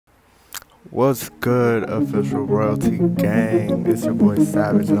What's good, official royalty gang? It's your boy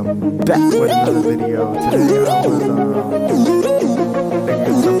Savage, and I'm back with another video. Today I was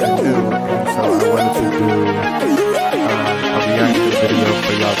thinking something new, and so I wanted to do a reaction video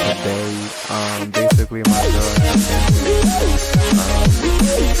for y'all today. Basically, my girl and her family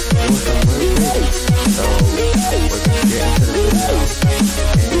doing some really good. So we're gonna get into the video,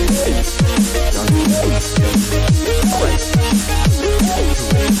 and y'all can alright.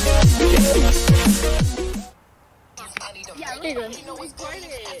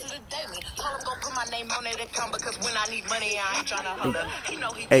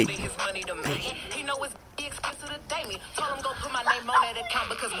 Hey.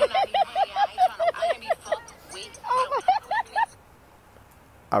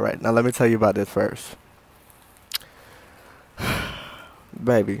 Alright, now let me tell you about this first.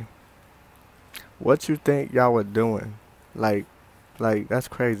 Baby, what you think y'all were doing? Like, that's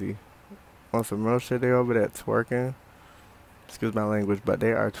crazy. On some real shit, they over there twerking. Excuse my language, but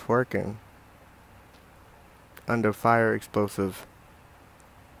they are twerking under fire explosive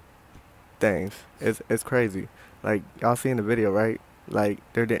things. It's crazy. Like, y'all seen the video, right? Like,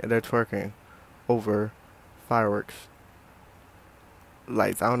 they're twerking over fireworks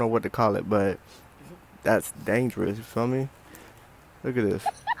lights. I don't know what to call it, but that's dangerous. You feel me? Look at this.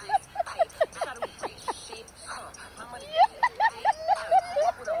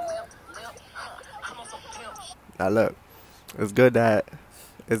 Now look, it's good that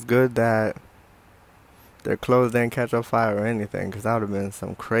their clothes didn't catch on fire or anything, because that would have been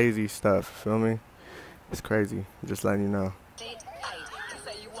some crazy stuff. Feel me? It's crazy. Just letting you know.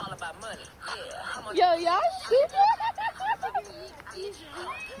 Yo, y'all stupid.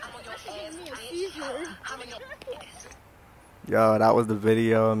 Yo, that was the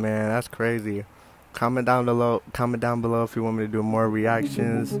video, man. That's crazy. Comment down below if you want me to do more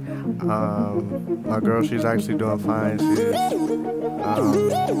reactions. My girl, she's actually doing fine. She's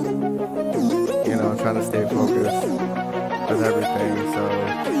you know, trying to stay focused with everything. So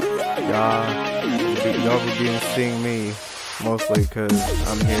y'all will be seeing me mostly because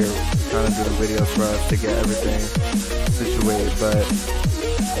I'm here trying to do the videos for us to get everything situated. But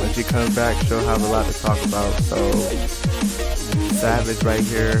when she comes back, she'll have a lot to talk about. So Savage right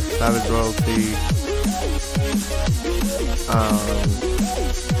here, Savage royalty.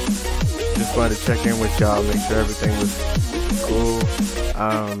 Just wanted to check in with y'all, make sure everything was cool.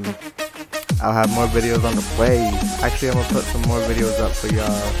 I'll have more videos on the way. Actually, I'm gonna put some more videos up for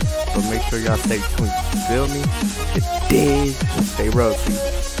y'all, but make sure y'all stay tuned. Feel me? It did. Stay royalty.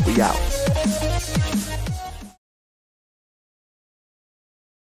 We out.